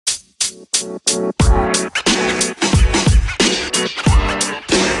Hello,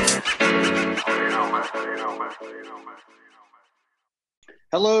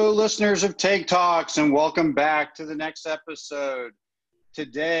 listeners of Take Talks, and welcome back to the next episode.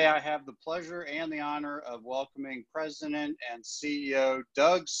 Today, I have the pleasure and the honor of welcoming President and CEO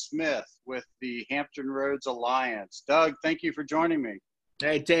Doug Smith with the Hampton Roads Alliance. Doug, thank you for joining me.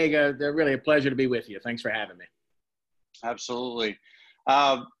 Hey, Tega, they're really a pleasure to be with you. Thanks for having me. Absolutely.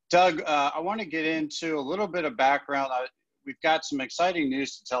 Doug, I want to get into a little bit of background. We've got some exciting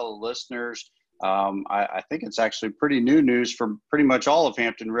news to tell the listeners. I think it's actually pretty new news for pretty much all of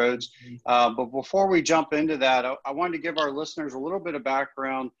Hampton Roads. But before we jump into that, I wanted to give our listeners a little bit of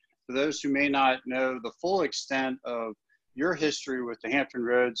background for those who may not know the full extent of your history with the Hampton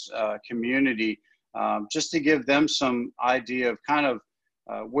Roads community, just to give them some idea of kind of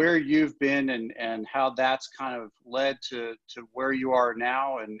where you've been and how that's kind of led to where you are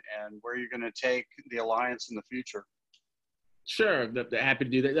now and where you're going to take the Alliance in the future. Sure, happy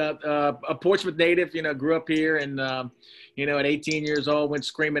to do that. A Portsmouth native, grew up here and, at 18 years old, went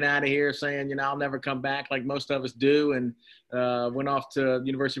screaming out of here saying, I'll never come back like most of us do. And went off to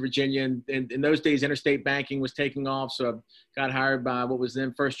University of Virginia. And in those days, interstate banking was taking off. So I got hired by what was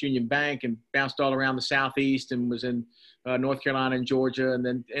then First Union Bank and bounced all around the Southeast and was in North Carolina and Georgia. And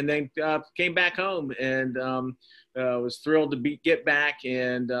then came back home and was thrilled to get back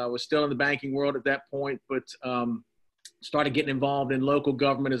and was still in the banking world at that point. But started getting involved in local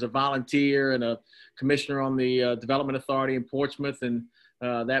government as a volunteer and a commissioner on the Development Authority in Portsmouth. And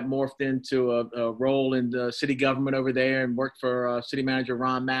that morphed into a role in the city government over there and worked for city manager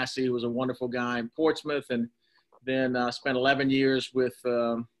Ron Massey, who was a wonderful guy in Portsmouth. And then spent 11 years with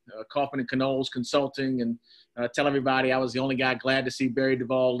Kaufman & Knowles Consulting. And tell everybody I was the only guy glad to see Barry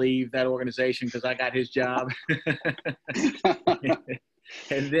Duvall leave that organization because I got his job.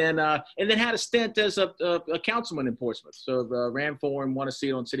 And then had a stint as a councilman in Portsmouth. So ran for and won a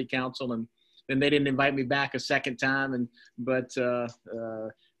seat on city council. And then they didn't invite me back a second time. But I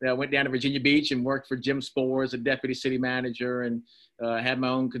went down to Virginia Beach and worked for Jim Spohr as a deputy city manager and had my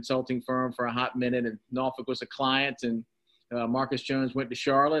own consulting firm for a hot minute. And Norfolk was a client. And Marcus Jones went to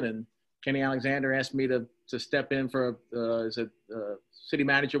Charlotte. And Kenny Alexander asked me to step in for as a city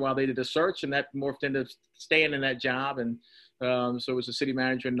manager while they did a search. And that morphed into staying in that job. And so I was a city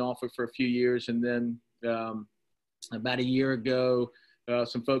manager in Norfolk for a few years. And then about a year ago,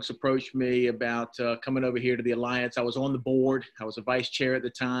 some folks approached me about coming over here to the Alliance. I was on the board. I was a vice chair at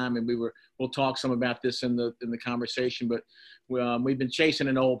the time, and we'll talk some about this in the conversation, but we've been chasing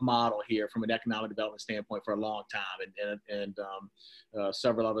an old model here from an economic development standpoint for a long time. And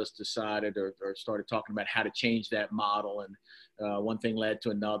several of us decided or started talking about how to change that model. And one thing led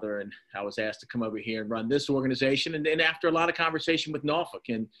to another, and I was asked to come over here and run this organization. And then after a lot of conversation with Norfolk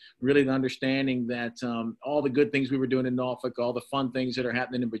and really the understanding that all the good things we were doing in Norfolk, all the fun things that are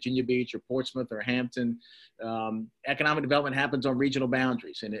happening in Virginia Beach or Portsmouth or Hampton, economic development happens on regional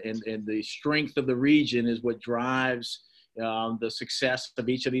boundaries. And the strength of the region is what drives the success of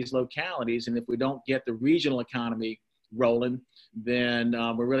each of these localities. And if we don't get the regional economy rolling, then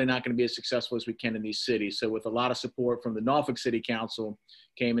we're really not going to be as successful as we can in these cities. So with a lot of support from the Norfolk City Council,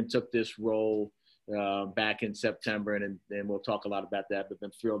 came and took this role back in September, and we'll talk a lot about that, but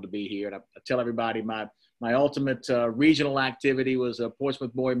been thrilled to be here. And I tell everybody my ultimate regional activity was a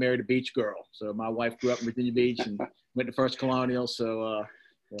Portsmouth boy married a beach girl. So my wife grew up in Virginia Beach and went to First Colonial. So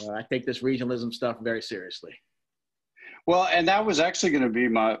I take this regionalism stuff very seriously. Well, and that was actually going to be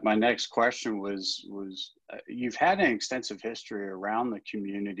my next question was you've had an extensive history around the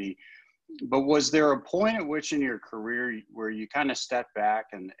community, but was there a point at which in your career where you kind of stepped back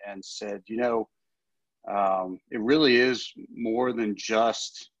and said, it really is more than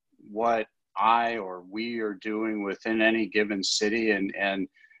just what I or we are doing within any given city, and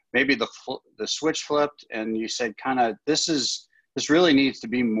maybe the switch flipped and you said this really needs to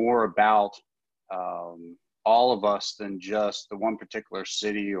be more about all of us than just the one particular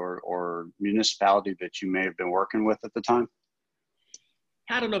city or municipality that you may have been working with at the time?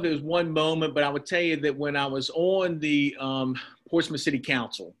 I don't know if there was one moment, but I would tell you that when I was on the Portsmouth City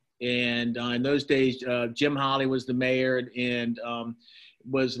Council, and in those days, Jim Holley was the mayor and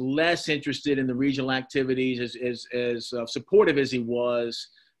was less interested in the regional activities as supportive as he was.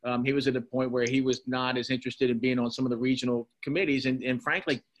 He was at a point where he was not as interested in being on some of the regional committees and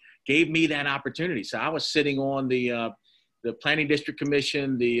frankly, gave me that opportunity. So I was sitting on the Planning District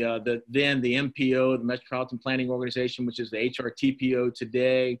Commission, the MPO, the Metropolitan Planning Organization, which is the HRTPO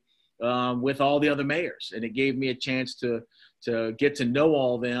today, with all the other mayors. And it gave me a chance to to get to know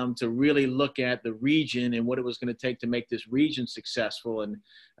all of them, to really look at the region and what it was going to take to make this region successful. And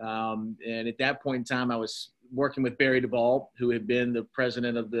at that point in time, I was working with Barry Duvall, who had been the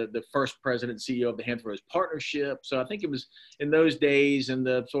president of the first president and CEO of the Hampton Roads Partnership. So I think it was in those days, in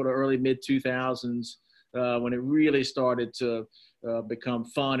the sort of early mid 2000s, when it really started to become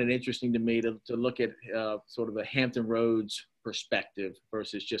fun and interesting to me to look at sort of a Hampton Roads perspective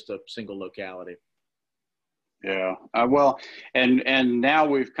versus just a single locality. Yeah, well, and now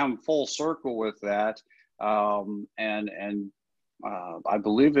we've come full circle with that, and I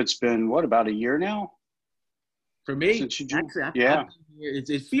believe it's been about a year now. For me,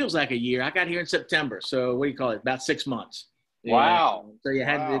 it feels like a year. I got here in September, so what do you call it? About 6 months. Wow. Yeah. So you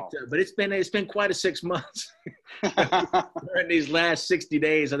had it, but it's been quite a 6 months. During these last 60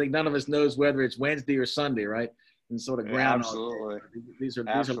 days, I think none of us knows whether it's Wednesday or Sunday, right? And sort of ground. Absolutely. These are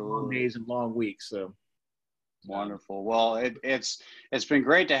long days and long weeks. So. Wonderful. Well, it's been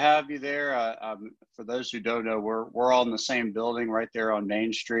great to have you there. For those who don't know, we're all in the same building right there on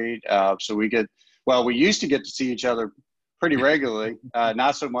Main Street. So we used to get to see each other pretty regularly,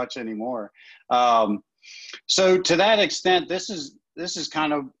 not so much anymore. So to that extent, this is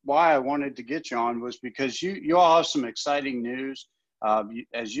kind of why I wanted to get you on, was because you all have some exciting news.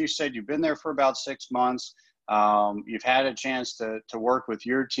 As you said, you've been there for about 6 months. You've had a chance to work with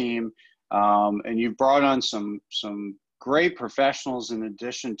your team. And you've brought on some great professionals in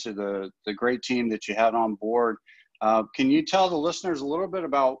addition to the great team that you had on board. Can you tell the listeners a little bit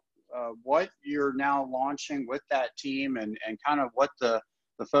about what you're now launching with that team and kind of what the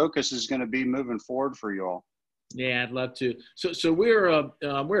focus is going to be moving forward for you all? Yeah, I'd love to. So we're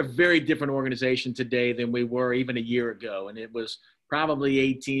a very different organization today than we were even a year ago, and it was probably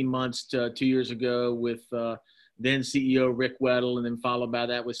 18 months to 2 years ago with then CEO Rick Weddle, and then followed by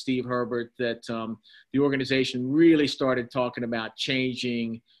that with Steve Herbert, that the organization really started talking about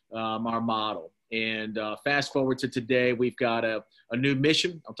changing our model. And fast forward to today, we've got a new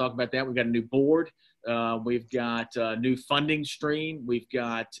mission. I'll talk about that. We've got a new board. We've got a new funding stream. We've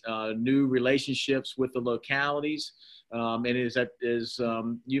got new relationships with the localities. And as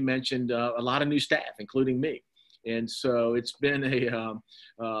you mentioned, a lot of new staff, including me. And so it's been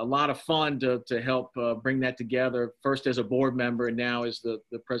a lot of fun to help bring that together, first as a board member and now as the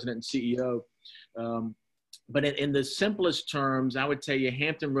president and CEO. But in the simplest terms, I would tell you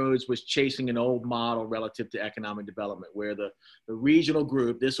Hampton Roads was chasing an old model relative to economic development, where the regional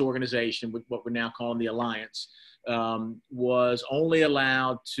group, this organization, with what we're now calling the Alliance, was only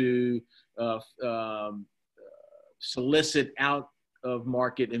allowed to solicit out of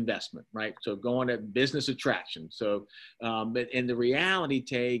market investment, right? So going at business attraction. So, and the reality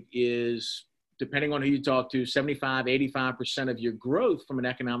take is, depending on who you talk to, 75, 85% of your growth from an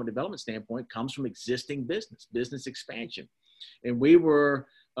economic development standpoint comes from existing business expansion. And we were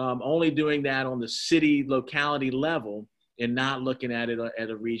only doing that on the city locality level and not looking at it at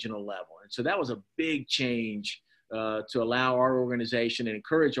a regional level. And so that was a big change to allow our organization and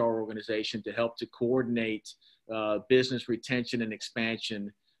encourage our organization to help to coordinate business retention and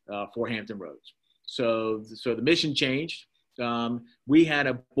expansion for Hampton Roads. So the mission changed. We had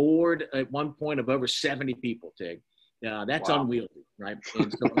a board at one point of over 70 people, Tig. That's wow. Unwieldy, right?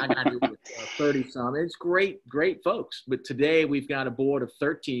 And so I got here with 30 some. It's great folks. But today we've got a board of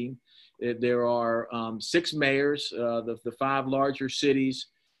 13. There are 6 mayors, the 5 larger cities,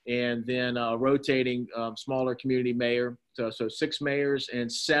 and then a rotating smaller community mayor. So 6 mayors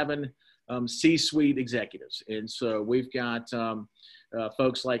and 7 C-suite executives. And so we've got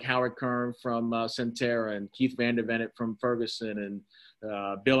folks like Howard Kern from Centerra, and Keith Vandervennet from Ferguson,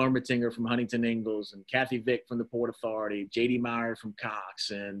 and Bill Ermatinger from Huntington Ingalls, and Kathy Vick from the Port Authority, J.D. Meyer from Cox,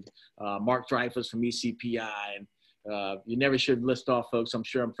 and Mark Dreyfus from ECPI. And you never should list off folks. I'm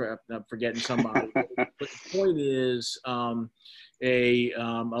sure I'm forgetting somebody. But the point is a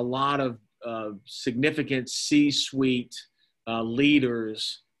lot of significant C-suite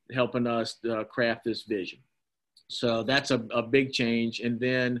leaders helping us craft this vision. So that's a big change. And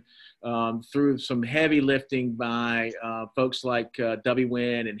then through some heavy lifting by folks like Dubby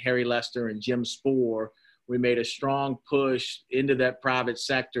Wynn and Harry Lester and Jim Spoor, we made a strong push into that private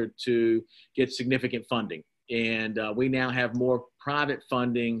sector to get significant funding. And we now have more private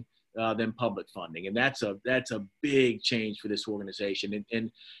funding than public funding. And that's a big change for this organization.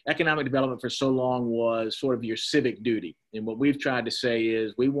 And economic development for so long was sort of your civic duty. And what we've tried to say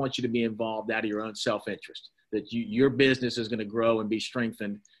is, we want you to be involved out of your own self-interest, that your business is going to grow and be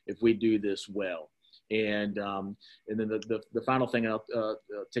strengthened if we do this well. And then the final thing, I'll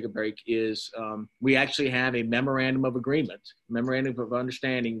take a break, is we actually have a memorandum of agreement, memorandum of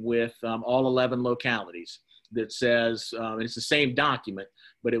understanding with all 11 localities. that says, and it's the same document,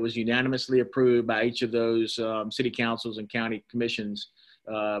 but it was unanimously approved by each of those city councils and county commissions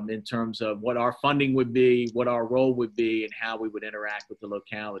in terms of what our funding would be, what our role would be, and how we would interact with the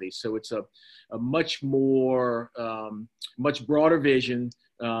locality. So it's a much more, much broader vision,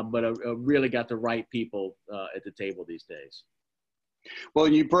 but really got the right people at the table these days. Well,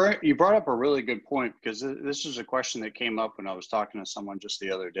 you brought up a really good point, because this is a question that came up when I was talking to someone just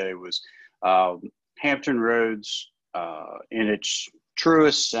the other day, was Hampton Roads in its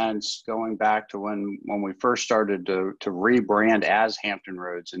truest sense, going back to when we first started to rebrand as Hampton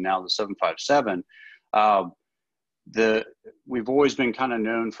Roads and now the 757. We've always been kind of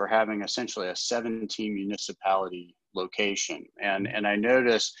known for having essentially a 17 municipality location, and I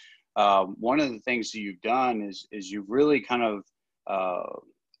noticed one of the things that you've done is you've really kind of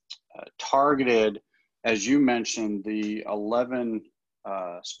targeted, as you mentioned, the 11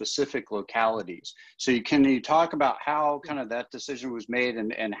 specific localities. So can you talk about how kind of that decision was made,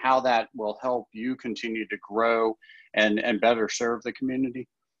 and how that will help you continue to grow and better serve the community?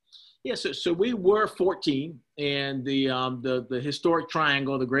 Yeah, so we were 14, and the historic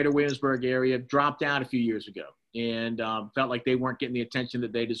triangle, the greater Williamsburg area, dropped out a few years ago, and felt like they weren't getting the attention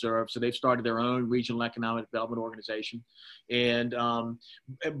that they deserve. So they've started their own regional economic development organization. And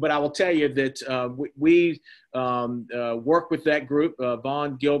but I will tell you that we work with that group.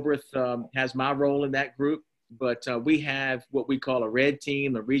 Vaughn Gilbreth has my role in that group. But we have what we call a RED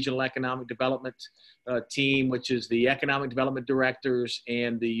team, a regional economic development team, which is the economic development directors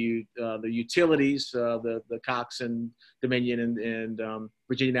and the utilities, the Cox and Dominion and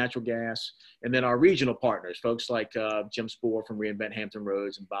Virginia Natural Gas, and then our regional partners, folks like Jim Spoor from Reinvent Hampton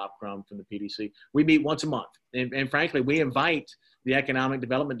Roads and Bob Crum from the PDC. We meet once a month, and frankly, we invite the economic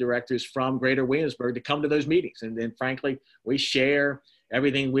development directors from Greater Williamsburg to come to those meetings, and then frankly, we share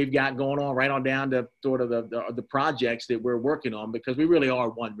everything we've got going on, right on down to sort of the projects that we're working on, because we really are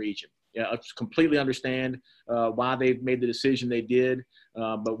one region. Yeah, I completely understand why they've made the decision they did,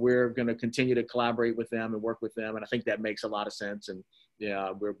 but we're going to continue to collaborate with them and work with them, and I think that makes a lot of sense. And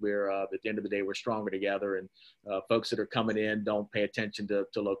yeah, we're at the end of the day, we're stronger together, and folks that are coming in don't pay attention to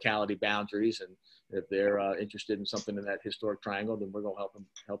locality boundaries, and if they're interested in something in that historic triangle, then we're going to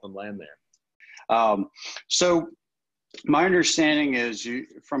help them land there. So my understanding is,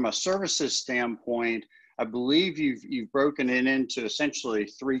 from a services standpoint, I believe you've broken it into essentially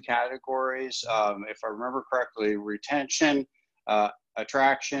 3 categories. If I remember correctly: retention,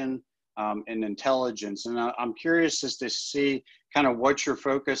 attraction, and intelligence. And I'm curious as to see kind of what your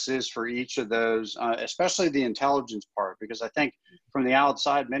focus is for each of those, especially the intelligence part, because I think from the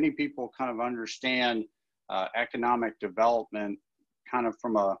outside, many people kind of understand economic development kind of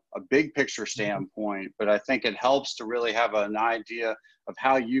from a big picture standpoint, but I think it helps to really have an idea of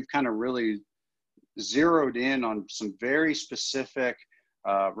how you've kind of really zeroed in on some very specific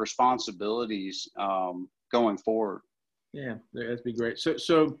responsibilities going forward. Yeah, that'd be great.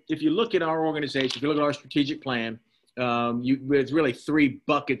 So if you look at our organization, if you look at our strategic plan, it's really 3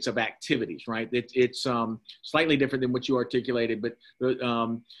 buckets of activities, right? It's slightly different than what you articulated, but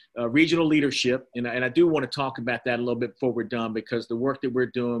regional leadership, and I do want to talk about that a little bit before we're done, because the work that we're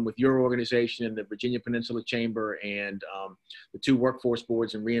doing with your organization and the Virginia Peninsula Chamber and the 2 workforce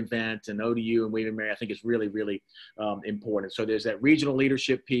boards and Reinvent and ODU and William & Mary, I think is really, really important. So there's that regional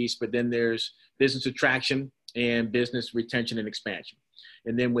leadership piece, but then there's business attraction and business retention and expansion.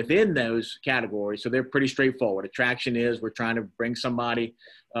 And then within those categories, so they're pretty straightforward. Attraction is we're trying to bring somebody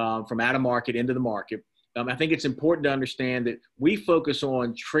from out of market into the market. I think it's important to understand that we focus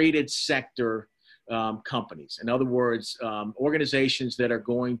on traded sector companies. In other words, organizations that are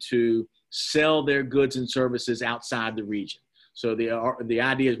going to sell their goods and services outside the region. So the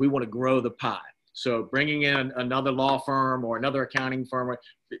idea is we want to grow the pie. So bringing in another law firm or another accounting firm,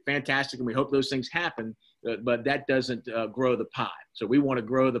 fantastic, and we hope those things happen. But that doesn't grow the pie. So we want to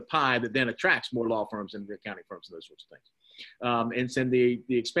grow the pie that then attracts more law firms and accounting firms and those sorts of things. And so the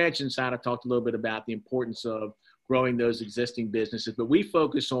expansion side, I talked a little bit about the importance of growing those existing businesses, but we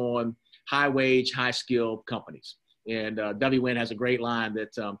focus on high wage, high skilled companies. And WWIN has a great line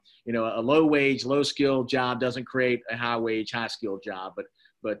that, a low wage, low skilled job doesn't create a high wage, high skilled job,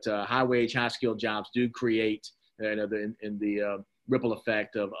 but high wage, high skilled jobs do create the ripple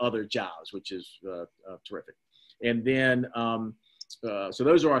effect of other jobs, which is terrific. And then, so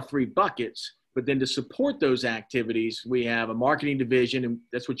those are our 3 buckets. But then to support those activities, we have a marketing division, and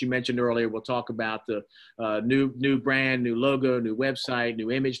that's what you mentioned earlier. We'll talk about the new brand, new logo, new website,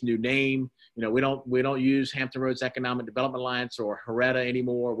 new image, new name. We don't use Hampton Roads Economic Development Alliance or HREDA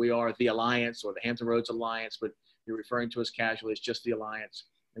anymore. We are the Alliance or the Hampton Roads Alliance, but you're referring to us casually. It's just the Alliance.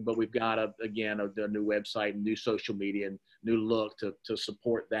 but we've got a new website, new social media, and new look to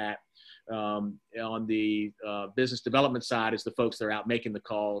support that. On the business development side is the folks that are out making the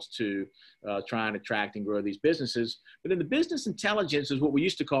calls to try and attract and grow these businesses. But then the business intelligence is what we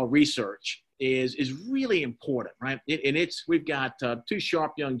used to call research is really important, right? We've got two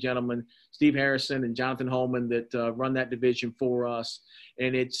sharp young gentlemen, Steve Harrison and Jonathan Holman, that run that division for us.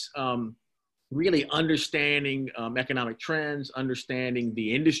 And it's really understanding economic trends, understanding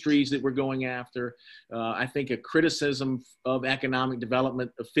the industries that we're going after. I think a criticism of economic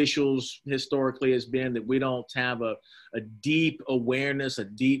development officials historically has been that we don't have a deep awareness, a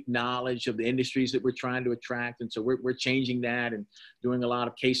deep knowledge of the industries that we're trying to attract. And so we're changing that and doing a lot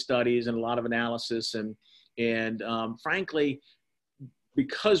of case studies and a lot of analysis. And frankly,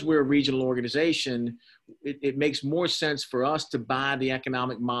 because we're a regional organization, it makes more sense for us to buy the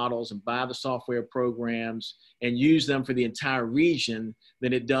economic models and buy the software programs and use them for the entire region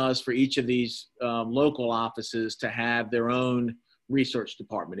than it does for each of these local offices to have their own research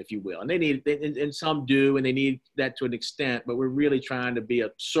department, if you will. And they need, and some do, and they need that to an extent, but we're really trying to be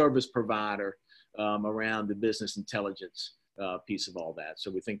a service provider around the business intelligence piece of all that.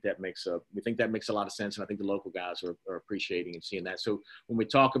 So we think that makes a lot of sense, and I think the local guys are appreciating and seeing that. So when we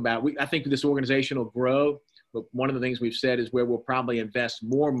talk about, I think this organization will grow, but one of the things we've said is where we'll probably invest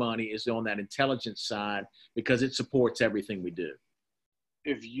more money is on that intelligence side because it supports everything we do.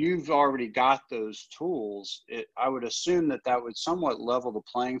 If you've already got those tools, I would assume that would somewhat level the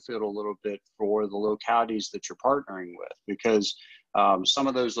playing field a little bit for the localities that you're partnering with, because some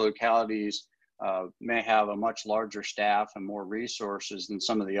of those localities may have a much larger staff and more resources than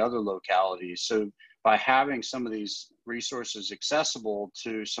some of the other localities. So by having some of these resources accessible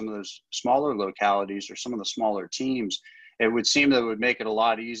to some of those smaller localities or some of the smaller teams, it would seem that it would make it a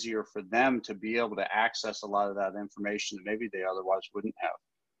lot easier for them to be able to access a lot of that information that maybe they otherwise wouldn't have.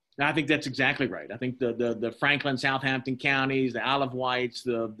 I think that's exactly right. I think the Franklin, Southampton counties, the Isle of Wights,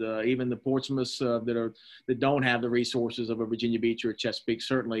 even the Portsmouths that don't have the resources of a Virginia Beach or a Chesapeake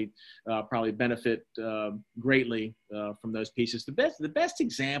certainly probably benefit greatly from those pieces. The best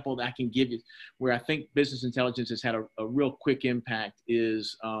example that I can give you where I think business intelligence has had a real quick impact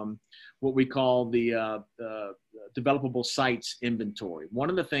is what we call the developable sites inventory. One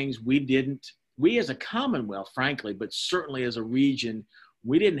of the things we as a Commonwealth, frankly, but certainly as a region,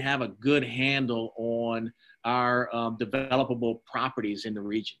 we didn't have a good handle on our developable properties in the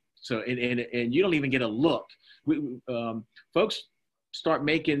region. So, and you don't even get a look. Folks start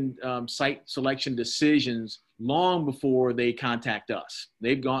making site selection decisions long before they contact us.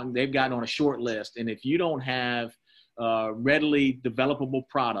 They've gotten on a short list. And if you don't have readily developable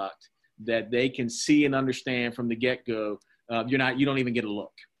product that they can see and understand from the get-go, you don't even get a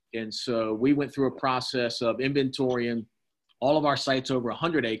look. And so we went through a process of inventorying all of our sites over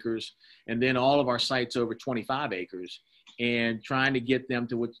 100 acres, and then all of our sites over 25 acres, and trying to get them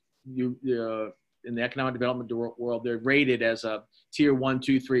to what in the economic development world, they're rated as a tier 1,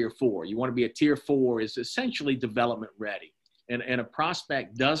 2, 3, or 4. You want to be a tier 4 is essentially development ready. And a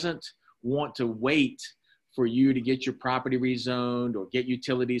prospect doesn't want to wait for you to get your property rezoned or get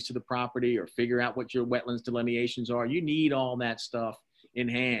utilities to the property or figure out what your wetlands delineations are. You need all that stuff in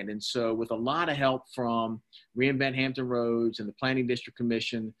hand. And so with a lot of help from Reinvent Hampton Roads and the Planning District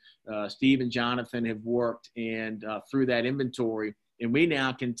Commission, Steve and Jonathan have worked through that inventory. And we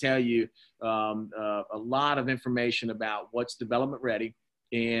now can tell you a lot of information about what's development ready.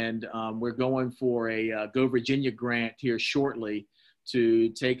 And we're going for a Go Virginia grant here shortly to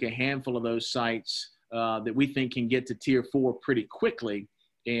take a handful of those sites that we think can get to tier 4 pretty quickly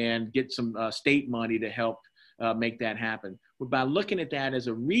and get some state money to help make that happen. But by looking at that as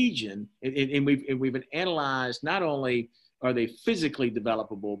a region, and we've analyzed not only are they physically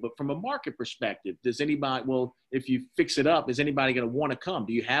developable, but from a market perspective, if you fix it up, is anybody going to want to come?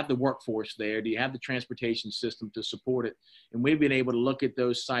 Do you have the workforce there? Do you have the transportation system to support it? And we've been able to look at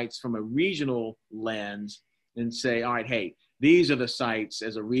those sites from a regional lens and say, all right, hey, these are the sites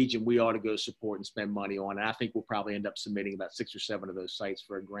as a region we ought to go support and spend money on. And I think we'll probably end up submitting about 6 or 7 of those sites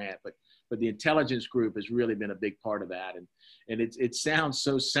for a grant. But the intelligence group has really been a big part of that. And it sounds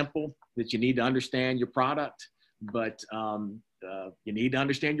so simple that you need to understand your product, but you need to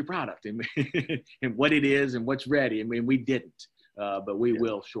understand your product and, and what it is and what's ready. I mean, we didn't, but we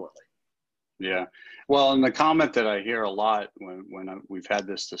will shortly. Yeah. Well, and the comment that I hear a lot when we've had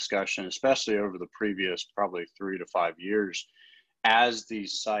this discussion, especially over the previous probably 3 to 5 years, as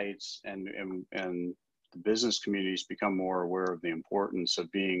these sites and the business communities become more aware of the importance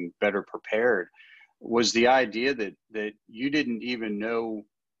of being better prepared, was the idea that you didn't even know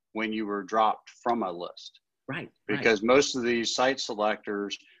when you were dropped from a list. Right. because most of these site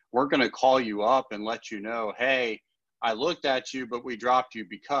selectors weren't going to call you up and let you know, hey, I looked at you, but we dropped you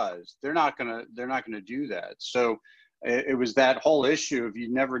because they're not going to do that. So it was that whole issue of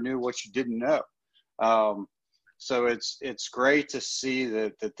you never knew what you didn't know. So it's great to see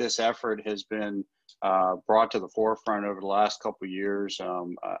that this effort has been brought to the forefront over the last couple of years.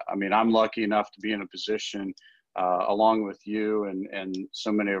 I mean, I'm lucky enough to be in a position along with you and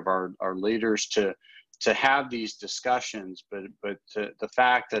so many of our leaders to have these discussions, but the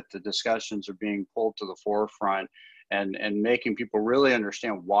fact that the discussions are being pulled to the forefront and making people really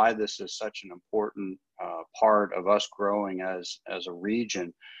understand why this is such an important part of us growing as a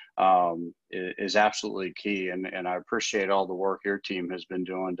region is absolutely key. And I appreciate all the work your team has been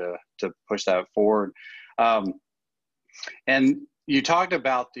doing to push that forward. And you talked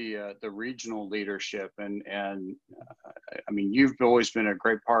about the regional leadership, and I mean, you've always been a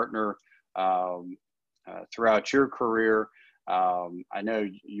great partner throughout your career. I know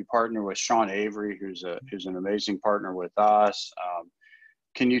you partner with Sean Avery, who's an amazing partner with us.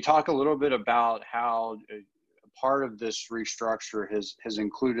 Can you talk a little bit about how part of this restructure has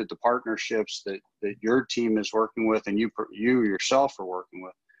included the partnerships that your team is working with and you yourself are working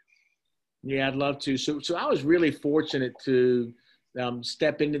with? Yeah, I'd love to. So I was really fortunate to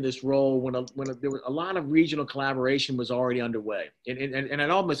step into this role when there was a lot of regional collaboration was already underway. And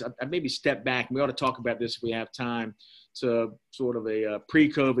I'd maybe step back. We ought to talk about this if we have time, to sort of a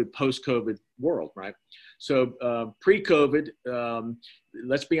pre-COVID, post-COVID world, right? So pre-COVID,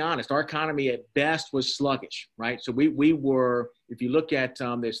 let's be honest, our economy at best was sluggish, right? So we were, if you look at,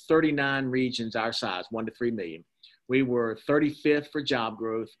 there's 39 regions our size, 1 to 3 million. We were 35th for job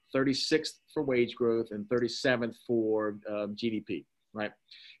growth, 36th for wage growth, and 37th for GDP, right?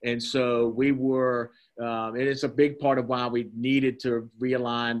 And so we were, it is a big part of why we needed to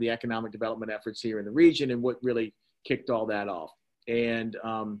realign the economic development efforts here in the region and what really kicked all that off. And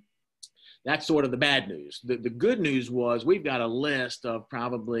that's sort of the bad news. The good news was we've got a list of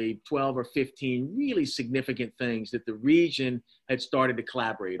probably 12 or 15 really significant things that the region had started to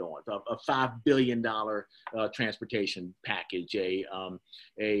collaborate on. A $5 billion transportation package, a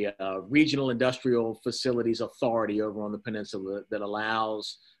regional industrial facilities authority over on the peninsula that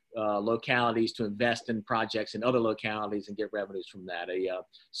allows localities to invest in projects in other localities and get revenues from that.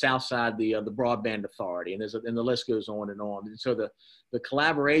 South side, the broadband authority, and the list goes on and on. And so the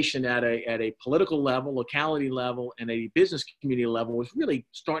collaboration at a political level, locality level, and a business community level was really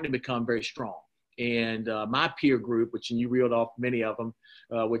starting to become very strong. And my peer group, which you reeled off many of them,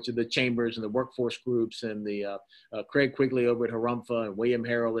 which are the chambers and the workforce groups, and the Craig Quigley over at Harumfa, and William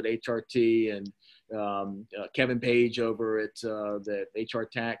Harrell at HRT, and Kevin Page over at the HR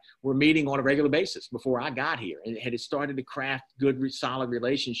TAC, were meeting on a regular basis before I got here, and had started to craft good, solid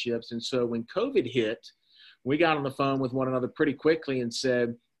relationships. And so when COVID hit, we got on the phone with one another pretty quickly and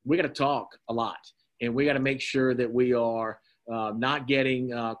said, we got to talk a lot, and we got to make sure that we are not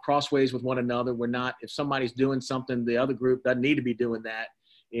getting crossways with one another. We're not, if somebody's doing something, the other group doesn't need to be doing that.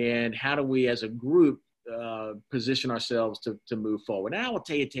 And how do we as a group position ourselves to move forward? And I will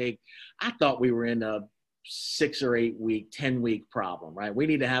tell you, Tig, I thought we were in a 6 or 8 week, 10-week problem, right? We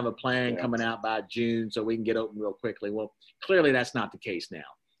need to have a plan coming out by June so we can get open real quickly. Well, clearly that's not the case now.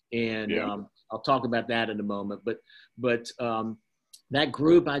 And I'll talk about that in a moment. But that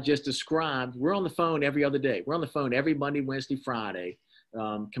group I just described, we're on the phone every other day. We're on the phone every Monday, Wednesday, Friday,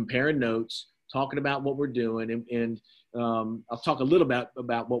 comparing notes, talking about what we're doing. And I'll talk a little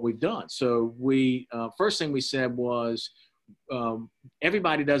about what we've done. So we, first thing we said was,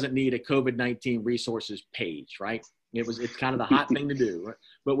 everybody doesn't need a COVID-19 resources page, right? It's kind of the hot thing to do, right?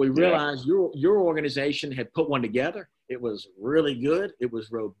 But we realized your organization had put one together. It was really good. It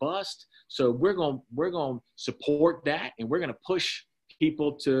was robust. So we're going to support that, and we're going to push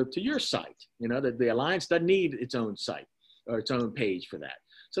people to your site. You know, that the Alliance doesn't need its own site or its own page for that.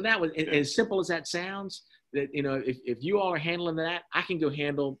 So that was, as simple as that sounds, that, you know, if you all are handling that, I can go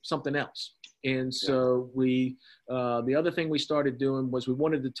handle something else. And so we, the other thing we started doing was we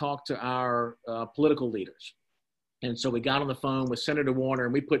wanted to talk to our political leaders. And so we got on the phone with Senator Warner,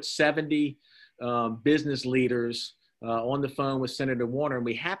 and we put 70 business leaders on the phone with Senator Warner. And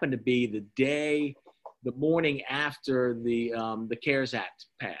we happened to be the morning after the CARES Act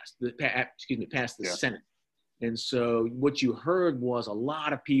passed, passed the Senate. And so what you heard was a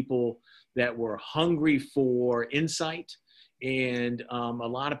lot of people that were hungry for insight, and a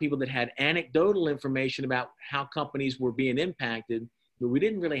lot of people that had anecdotal information about how companies were being impacted, but we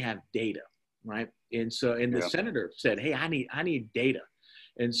didn't really have data, right? And so, the senator said, hey, I need data.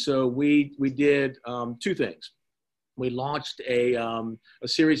 And so we did 2 things. we launched a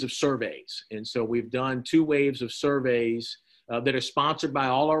series of surveys. And so we've done 2 waves of surveys that are sponsored by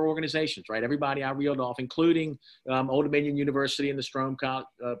all our organizations, right? Everybody I reeled off, including Old Dominion University and the Strome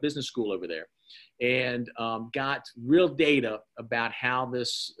Business School over there, and got real data about how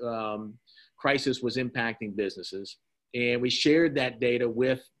this crisis was impacting businesses. And we shared that data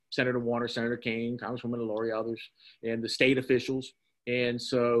with Senator Warner, Senator Kaine, Congresswoman LaLaurie, others, and the state officials. And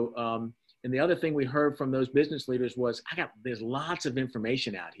so, and the other thing we heard from those business leaders was, there's lots of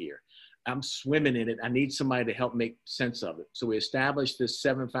information out here. I'm swimming in it. I need somebody to help make sense of it. So we established this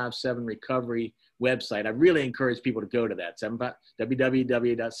 757 recovery website. I really encourage people to go to that,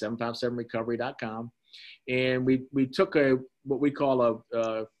 www.757recovery.com. And we took what we call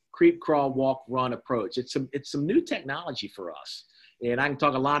a creep, crawl, walk, run approach. It's some new technology for us. And I can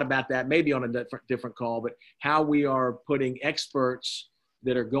talk a lot about that, maybe on a different call, but how we are putting experts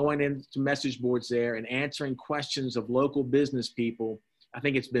that are going into message boards there and answering questions of local business people. I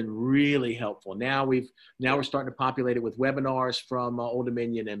think it's been really helpful. Now we're starting to populate it with webinars from Old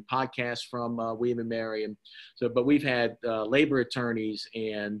Dominion and podcasts from William & Mary. And so, but we've had labor attorneys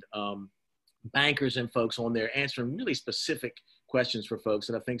and bankers and folks on there answering really specific questions for folks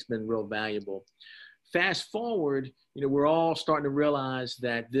that I think has been real valuable. Fast forward, we're all starting to realize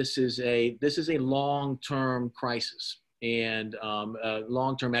that this is a long-term crisis and a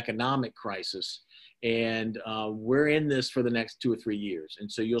long-term economic crisis. And we're in this for the next 2 or 3 years. And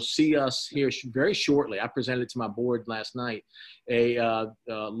so you'll see us here very shortly. I presented to my board last night,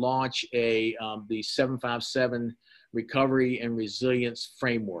 launch the 757 Recovery and Resilience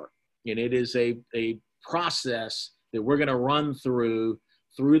Framework. And it is a process that we're going to run through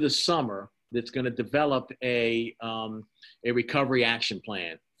the summer that's going to develop a recovery action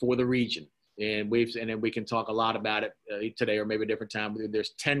plan for the region. And then we can talk a lot about it today or maybe a different time.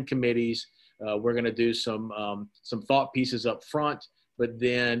 There's 10 committees. We're going to do some thought pieces up front, but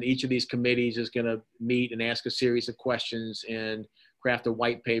then each of these committees is going to meet and ask a series of questions and craft a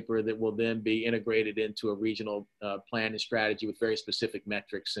white paper that will then be integrated into a regional plan and strategy with very specific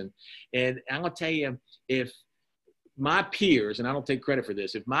metrics. And I'm going to tell you, if my peers, and I don't take credit for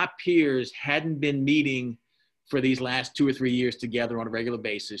this, if my peers hadn't been meeting for these last 2 or 3 years together on a regular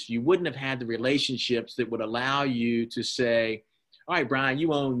basis, you wouldn't have had the relationships that would allow you to say, all right, Brian,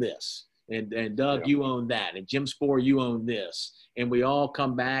 you own this. And Doug, you own that. And Jim Spoor, you own this. And we all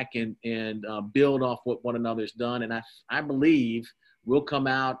come back and build off what one another's done. And I believe we'll come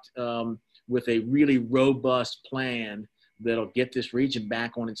out with a really robust plan that'll get this region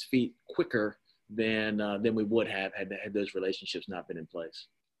back on its feet quicker than we would have had those relationships not been in place.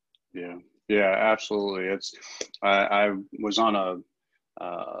 Yeah, absolutely. I was on a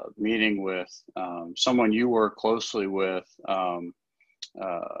meeting with someone you work closely with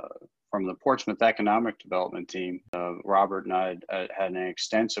from the Portsmouth Economic Development team. Robert and I had an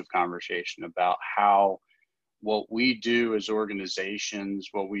extensive conversation about how what we do as organizations,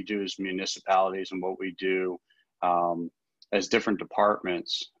 what we do as municipalities, and what we do as different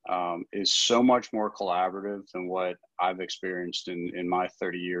departments is so much more collaborative than what I've experienced in my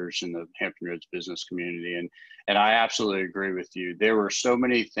 30 years in the Hampton Roads business community. And I absolutely agree with you. There were so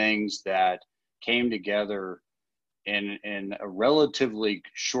many things that came together in a relatively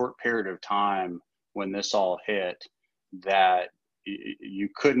short period of time when this all hit that you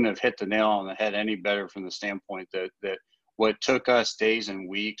couldn't have hit the nail on the head any better from the standpoint that what took us days and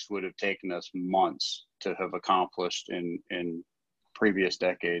weeks would have taken us months to have accomplished in previous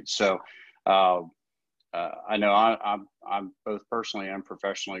decades. So I know I'm both personally and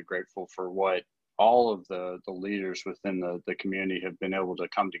professionally grateful for what all of the leaders within the community have been able to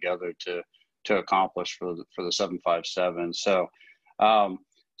come together to accomplish for the 757. So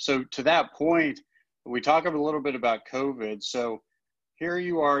so to that point, we talk a little bit about COVID. So here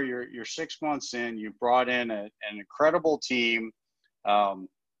you are, you're 6 months in, you brought in an incredible team.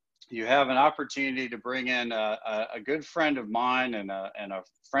 You have an opportunity to bring in a good friend of mine and a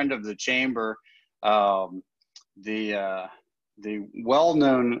friend of the chamber, the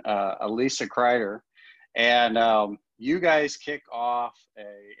well-known Elisa Kreider, and you guys kick off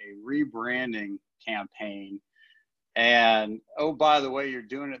a rebranding campaign. And oh, by the way, you're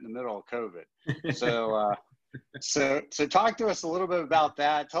doing it in the middle of COVID. So so talk to us a little bit about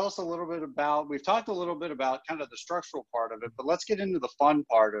that. Tell us a little bit about, we've talked a little bit about kind of the structural part of it, but let's get into the fun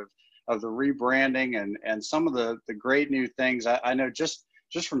part of the rebranding and some of the great new things. I know just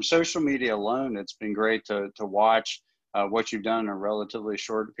from social media alone, it's been great to watch what you've done in a relatively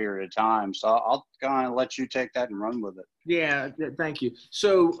short period of time. So I'll kind of let you take that and run with it. Yeah, thank you.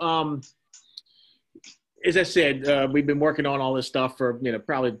 So As I said, we've been working on all this stuff for,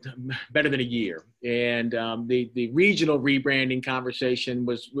 probably better than a year. And the regional rebranding conversation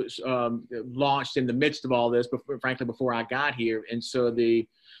was launched in the midst of all this, frankly, before I got here. And so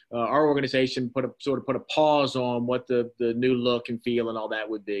our organization put a pause on what the new look and feel and all that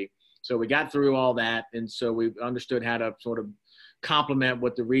would be. So we got through all that. And so we understood how to sort of complement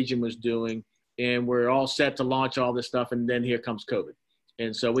what the region was doing. And we're all set to launch all this stuff. And then here comes COVID.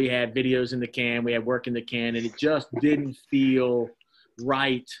 And so we had videos in the can, we had work in the can, and it just didn't feel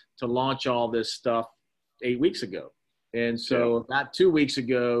right to launch all this stuff 8 weeks ago. And so about 2 weeks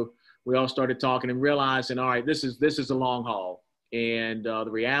ago, we all started talking and realizing, all right, this is a long haul. And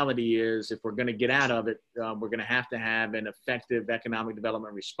the reality is, if we're going to get out of it, we're going to have an effective economic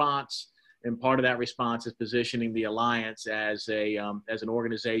development response. And part of that response is positioning the Alliance as an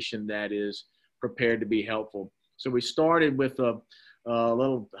organization that is prepared to be helpful. So we started with a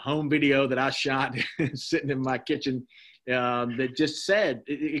little home video that I shot sitting in my kitchen that just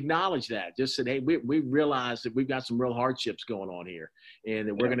acknowledged that, just said, hey, we realize that we've got some real hardships going on here, and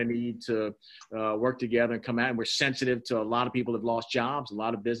that we're going to need to work together and come out. And we're sensitive to a lot of people have lost jobs. A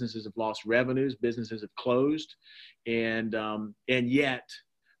lot of businesses have lost revenues. Businesses have closed. And yet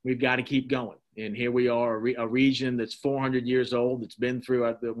we've got to keep going. And here we are, a region that's 400 years old. That's been through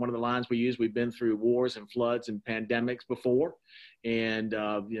one of the lines we use. We've been through wars and floods and pandemics before, and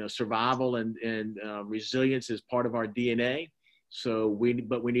survival and resilience is part of our DNA. So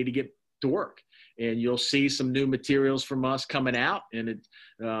but we need to get to work. And you'll see some new materials from us coming out, and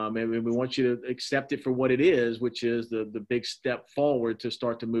we want you to accept it for what it is, which is the big step forward to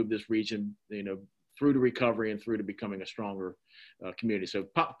start to move this region, through to recovery and through to becoming a stronger community. So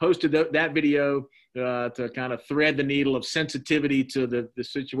posted that video to kind of thread the needle of sensitivity to the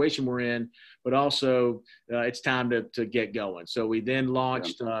situation we're in, but also it's time to get going. So we then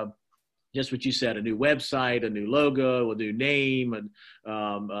launched just what you said, a new website, a new logo, a new name, and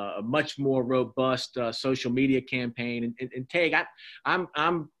a much more robust social media campaign. And Tag,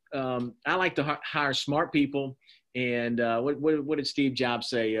 I like to hire smart people. And what did Steve Jobs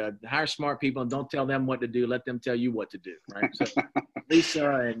say? Hire smart people and don't tell them what to do. Let them tell you what to do, right? So Lisa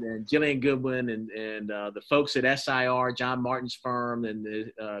and Jillian Goodwin and the folks at SIR, John Martin's firm,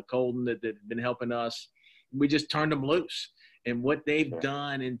 and Colden that have been helping us, we just turned them loose. And what they've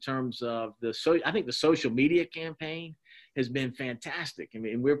done in terms of I think the social media campaign has been fantastic. I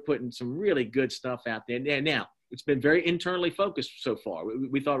mean, we're putting some really good stuff out there. And now, it's been very internally focused so far.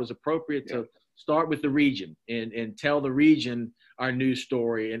 We thought it was appropriate to start with the region and tell the region our new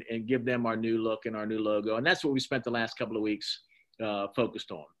story and give them our new look and our new logo. And that's what we spent the last couple of weeks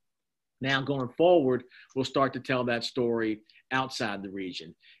focused on. Now going forward, we'll start to tell that story outside the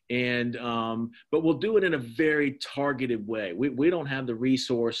region. And but we'll do it in a very targeted way. We don't have the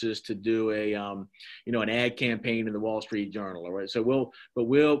resources to do an ad campaign in the Wall Street Journal. All right. So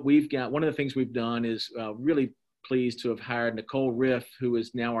we've got, one of the things we've done is really pleased to have hired Nicole Riff, who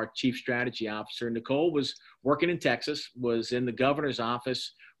is now our Chief Strategy Officer. Nicole was working in Texas, was in the governor's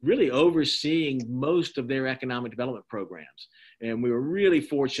office, really overseeing most of their economic development programs. And we were really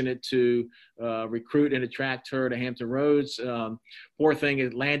fortunate to recruit and attract her to Hampton Roads. Poor thing,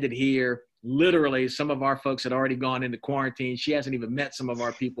 it landed here. Literally, some of our folks had already gone into quarantine. She hasn't even met some of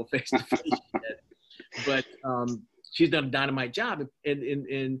our people face to face yet. But she's done a dynamite job.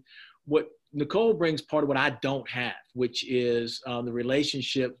 And what Nicole brings part of what I don't have, which is the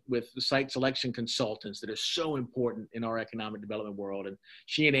relationship with the site selection consultants that are so important in our economic development world. And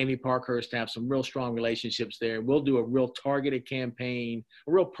she and Amy Parkhurst have some real strong relationships there. We'll do a real targeted campaign,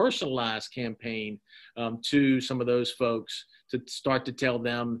 a real personalized campaign to some of those folks to start to tell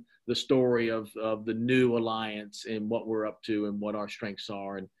them the story of the new Alliance and what we're up to and what our strengths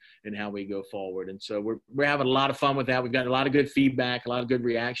are and how we go forward. And so we're having a lot of fun with that. We've got a lot of good feedback, a lot of good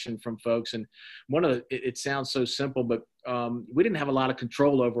reaction from folks. And it sounds so simple, but we didn't have a lot of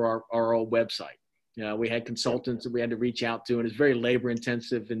control over our old website. We had consultants that we had to reach out to, and it's very labor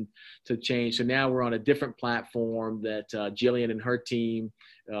intensive and to change. So now we're on a different platform that Jillian and her team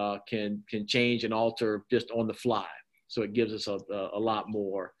can change and alter just on the fly. So it gives us a lot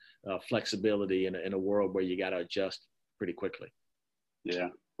more flexibility in a world where you got to adjust pretty quickly. Yeah.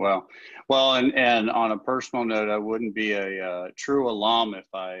 Well, and on a personal note, I wouldn't be a true alum if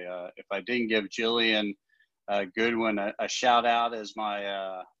I didn't give Jillian Goodwin a shout out as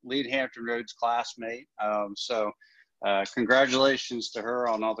my lead Hampton Roads classmate. So congratulations to her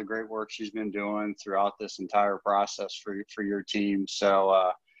on all the great work she's been doing throughout this entire process for your team.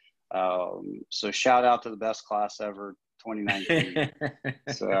 So shout out to the best class ever. 2019.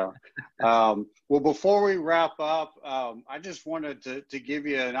 So, well, before we wrap up, I just wanted to give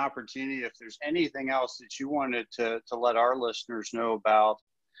you an opportunity if there's anything else that you wanted to let our listeners know about.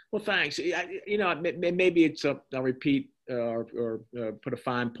 Well, thanks. Maybe it's I'll repeat or put a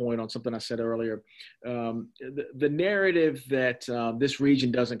fine point on something I said earlier. The narrative that this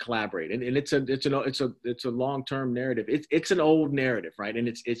region doesn't collaborate, and it's a long-term narrative. It's an old narrative, right? And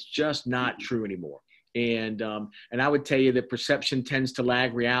it's just not true anymore. And I would tell you that perception tends to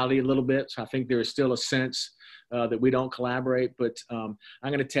lag reality a little bit. So I think there is still a sense that we don't collaborate. But I'm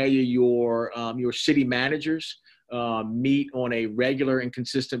going to tell you, your city managers meet on a regular and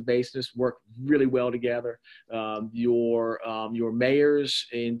consistent basis, work really well together. Your mayors,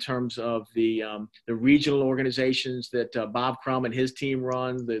 in terms of the regional organizations that Bob Crum and his team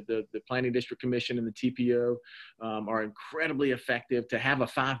run, the Planning District Commission and the TPO, are incredibly effective. To have a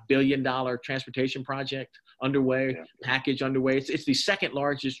 $5 billion transportation project underway, package underway, it's the second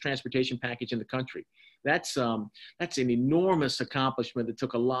largest transportation package in the country. That's an enormous accomplishment that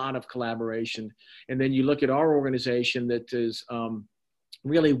took a lot of collaboration. And then you look at our organization that is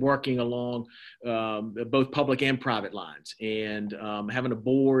really working along both public and private lines, and having a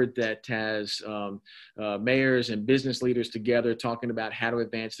board that has mayors and business leaders together talking about how to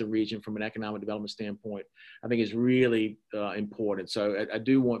advance the region from an economic development standpoint, I think is really important. So I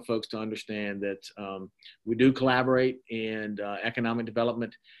do want folks to understand that we do collaborate, and economic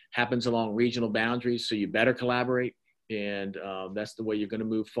development happens along regional boundaries, so you better collaborate. And that's the way you're going to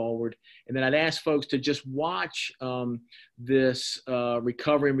move forward. And then I'd ask folks to just watch this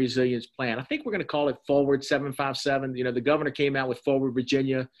recovery and resilience plan. I think we're going to call it Forward 757. You know, the governor came out with Forward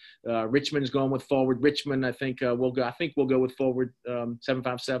Virginia. Richmond's going with Forward Richmond. I think we'll go with Forward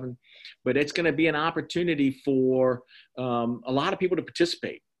 757. But it's going to be an opportunity for a lot of people to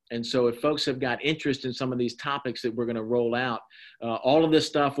participate. And so if folks have got interest in some of these topics that we're going to roll out, all of this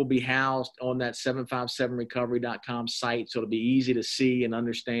stuff will be housed on that 757recovery.com site. So it'll be easy to see and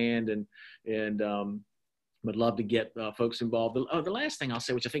understand, and would love to get folks involved. The last thing I'll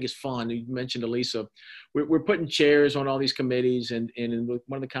say, which I think is fun, you mentioned Elisa, we're putting chairs on all these committees, and in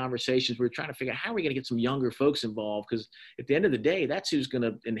one of the conversations, we're trying to figure out how are we going to get some younger folks involved, because at the end of the day, that's who's going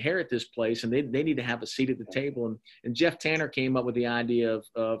to inherit this place, and they need to have a seat at the table. And Jeff Tanner came up with the idea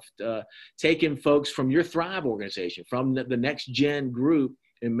of taking folks from your Thrive organization, from the Next Gen group,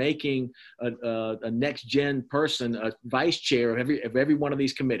 and making a Next Gen person a vice chair of every one of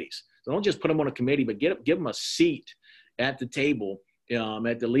these committees. So don't just put them on a committee, but give them a seat at the table,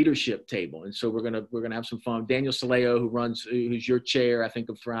 at the leadership table. And so we're gonna have some fun. Daniel Saleo, who's your chair, I think,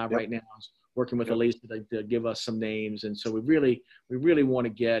 of Thrive right now, is working with Elisa to give us some names. And so we really want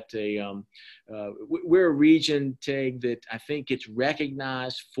to get we're a region, Tig, that I think gets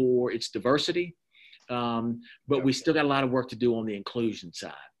recognized for its diversity, but we still got a lot of work to do on the inclusion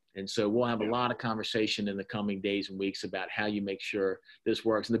side. And so we'll have a lot of conversation in the coming days and weeks about how you make sure this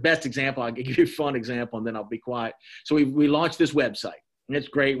works. And the best example, I'll give you a fun example, and then I'll be quiet. So we launched this website, and it's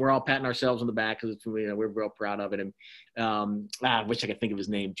great. We're all patting ourselves on the back because we're real proud of it. And I wish I could think of his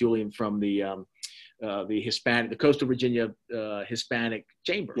name, Julian from the Coastal Virginia Hispanic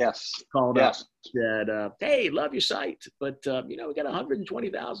Chamber. Yes. Called up, said, hey, love your site, but we got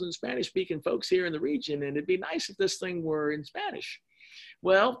 120,000 Spanish-speaking folks here in the region, and it'd be nice if this thing were in Spanish.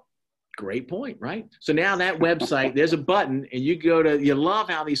 Well, great point, right? So now that website, there's a button, and you love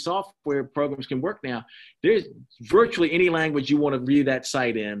how these software programs can work now. There's virtually any language you want to view that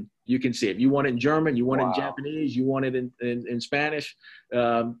site in, you can see it. If you want it in German, you want it in Japanese, you want it in Spanish,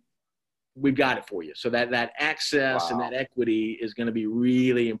 we've got it for you. So that access and that equity is going to be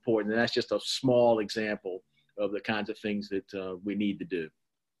really important. And that's just a small example of the kinds of things that we need to do.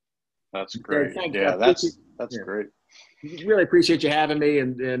 That's great. Yeah, that's great. Really appreciate you having me,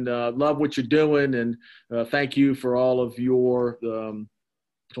 and love what you're doing, and thank you for all of your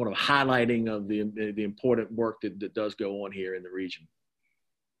sort of highlighting of the important work that does go on here in the region.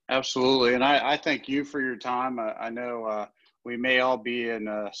 Absolutely, and I thank you for your time. I know we may all be in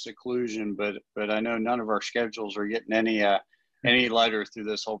seclusion, but I know none of our schedules are getting any lighter through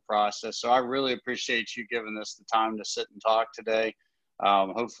this whole process. So I really appreciate you giving us the time to sit and talk today.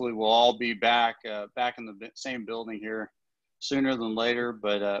 Hopefully we'll all be back in the same building here sooner than later.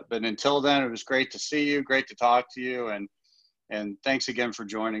 But until then, it was great to see you, great to talk to you, and thanks again for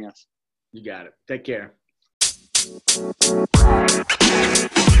joining us. You got it. Take care.